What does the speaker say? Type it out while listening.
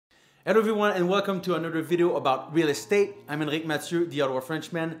Hello everyone and welcome to another video about real estate. I'm Henrick Mathieu, the Ottawa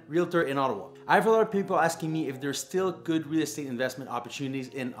Frenchman, realtor in Ottawa. I have a lot of people asking me if there's still good real estate investment opportunities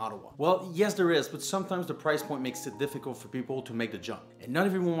in Ottawa. Well, yes there is, but sometimes the price point makes it difficult for people to make the jump. And not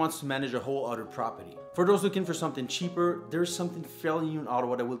everyone wants to manage a whole other property. For those looking for something cheaper, there's something fairly new in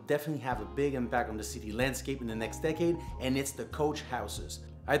Ottawa that will definitely have a big impact on the city landscape in the next decade, and it's the coach houses.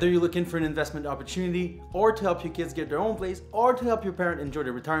 Either you're looking for an investment opportunity, or to help your kids get their own place, or to help your parent enjoy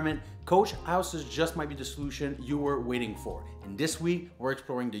their retirement, coach houses just might be the solution you were waiting for. And this week, we're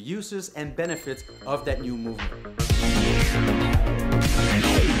exploring the uses and benefits of that new movement.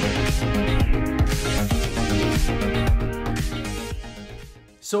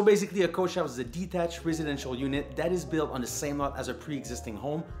 So basically, a coach house is a detached residential unit that is built on the same lot as a pre-existing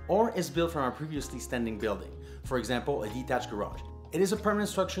home, or is built from a previously standing building. For example, a detached garage. It is a permanent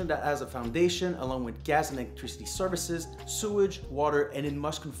structure that has a foundation along with gas and electricity services, sewage, water, and it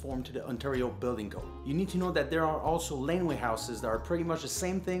must conform to the Ontario Building Code. You need to know that there are also laneway houses that are pretty much the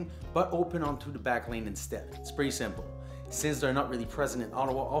same thing but open onto the back lane instead. It's pretty simple. Since they're not really present in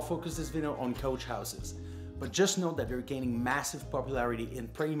Ottawa, I'll focus this video on coach houses. But just know that they're gaining massive popularity in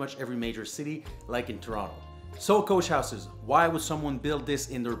pretty much every major city, like in Toronto. So coach houses, why would someone build this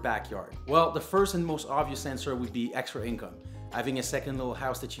in their backyard? Well, the first and most obvious answer would be extra income. Having a second little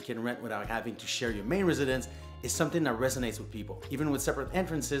house that you can rent without having to share your main residence is something that resonates with people. Even with separate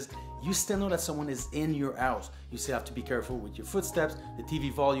entrances, you still know that someone is in your house. You still have to be careful with your footsteps, the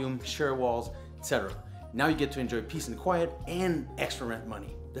TV volume, share walls, etc. Now you get to enjoy peace and quiet and extra rent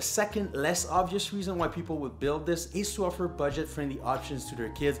money. The second, less obvious reason why people would build this is to offer budget-friendly options to their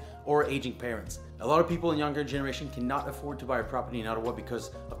kids or aging parents. A lot of people in younger generation cannot afford to buy a property in Ottawa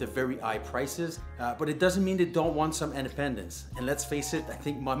because of the very high prices, but it doesn't mean they don't want some independence. And let's face it, I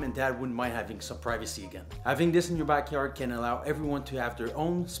think mom and dad wouldn't mind having some privacy again. Having this in your backyard can allow everyone to have their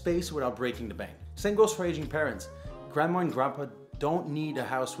own space without breaking the bank. Same goes for aging parents. Grandma and grandpa don't need a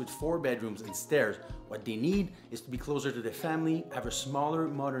house with 4 bedrooms and stairs. What they need is to be closer to their family, have a smaller,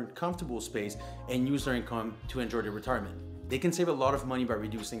 modern, comfortable space, and use their income to enjoy their retirement. They can save a lot of money by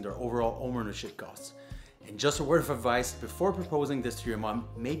reducing their overall ownership costs. And just a word of advice, before proposing this to your mom,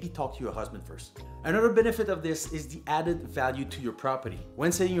 maybe talk to your husband first. Another benefit of this is the added value to your property.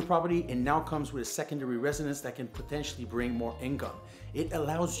 When selling your property, it now comes with a secondary residence that can potentially bring more income. It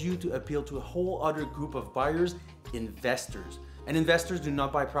allows you to appeal to a whole other group of buyers, investors. And investors do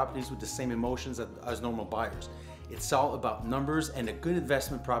not buy properties with the same emotions as normal buyers. It's all about numbers, and a good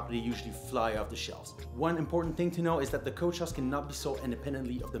investment property usually fly off the shelves. One important thing to know is that the coach house cannot be sold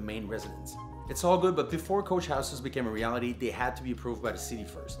independently of the main residence. It's all good, but before coach houses became a reality, they had to be approved by the city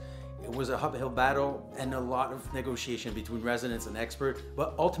first. It was a uphill battle and a lot of negotiation between residents and experts,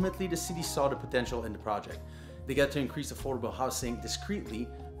 but ultimately the city saw the potential in the project. They got to increase affordable housing discreetly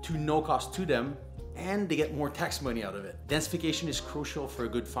to no cost to them, and they get more tax money out of it. Densification is crucial for a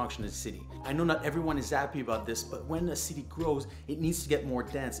good functioning city. I know not everyone is happy about this, but when a city grows, it needs to get more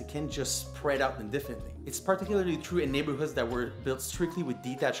dense. It can't just spread out indefinitely. It's particularly true in neighborhoods that were built strictly with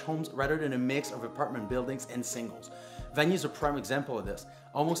detached homes rather than a mix of apartment buildings and singles. Vanier is a prime example of this.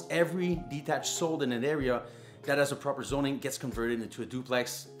 Almost every detached sold in an area that has a proper zoning gets converted into a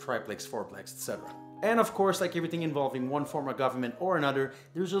duplex, triplex, fourplex, etc. And of course, like everything involving one form of government or another,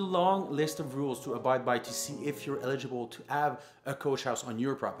 there's a long list of rules to abide by to see if you're eligible to have a coach house on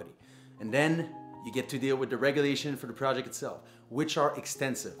your property. And then you get to deal with the regulation for the project itself, which are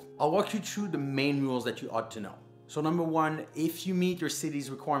extensive. I'll walk you through the main rules that you ought to know. So number one, if you meet your city's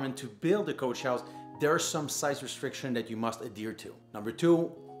requirement to build a coach house, there are some size restrictions that you must adhere to. Number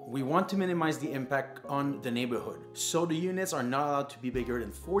two, we want to minimize the impact on the neighborhood. So the units are not allowed to be bigger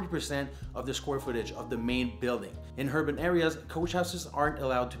than 40% of the square footage of the main building. In urban areas, coach houses aren't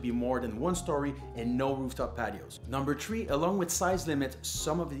allowed to be more than 1 story and no rooftop patios. Number 3, along with size limits,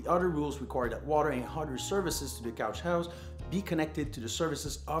 some of the other rules require that water and other services to the coach house be connected to the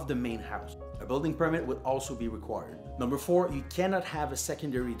services of the main house. A building permit would also be required. Number 4, you cannot have a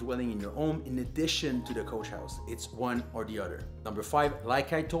secondary dwelling in your home in addition to the coach house. It's one or the other. Number 5,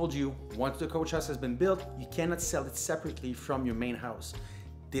 like I told you, once the coach house has been built, you cannot sell it separately from your main house.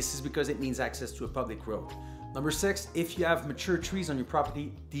 This is because it needs access to a public road. Number 6, if you have mature trees on your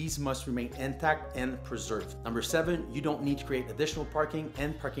property, these must remain intact and preserved. Number 7, you don't need to create additional parking,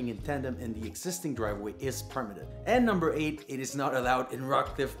 and parking in tandem in the existing driveway is permitted. And number 8, it is not allowed in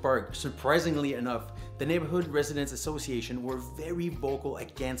Rockcliffe Park. Surprisingly enough, the Neighborhood Residents Association were very vocal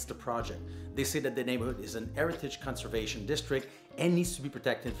against the project. They say that the neighborhood is an heritage conservation district and needs to be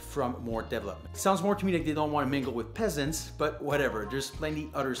protected from more development. Sounds more to me like they don't want to mingle with peasants, but whatever, there's plenty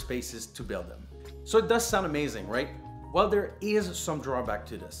other spaces to build them. So it does sound amazing, right? Well, there is some drawback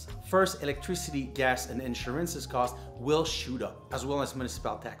to this. First, electricity, gas, and insurances costs will shoot up, as well as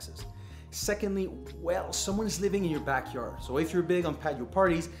municipal taxes. Secondly, well, someone is living in your backyard, so if you're big on patio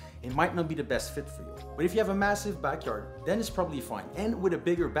parties, it might not be the best fit for you. But if you have a massive backyard, then it's probably fine. And with a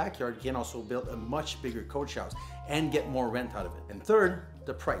bigger backyard, you can also build a much bigger coach house and get more rent out of it. And third,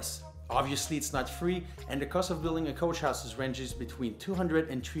 the price. Obviously, it's not free, and the cost of building a coach house ranges between $200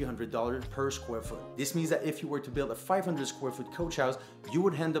 and $300 per square foot. This means that if you were to build a 500 square foot coach house, you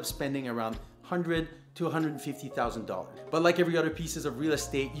would end up spending around $100,000 to $150,000. But like every other pieces of real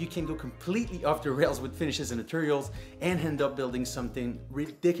estate, you can go completely off the rails with finishes and materials and end up building something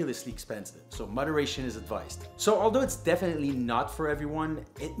ridiculously expensive. So moderation is advised. So although it's definitely not for everyone,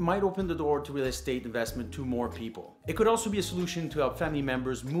 it might open the door to real estate investment to more people. It could also be a solution to help family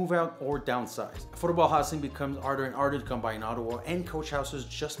members move out or downsize. Affordable housing becomes harder and harder to come by in Ottawa, and coach houses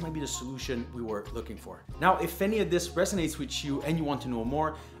just might be the solution we were looking for. Now, if any of this resonates with you and you want to know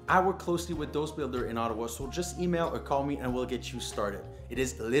more, I work closely with those builders in Ottawa, so just email or call me and we'll get you started. It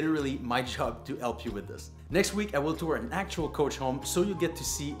is literally my job to help you with this. Next week, I will tour an actual coach home, so you get to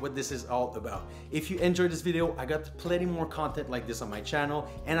see what this is all about. If you enjoyed this video, I got plenty more content like this on my channel,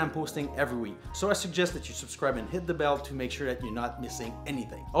 and I'm posting every week. So I suggest that you subscribe and hit the bell to make sure that you're not missing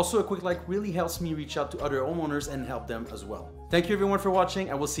anything. Also, a quick like really helps me reach out to other homeowners and help them as well. Thank you everyone for watching.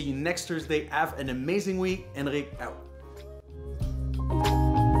 I will see you next Thursday. Have an amazing week. Henrick out.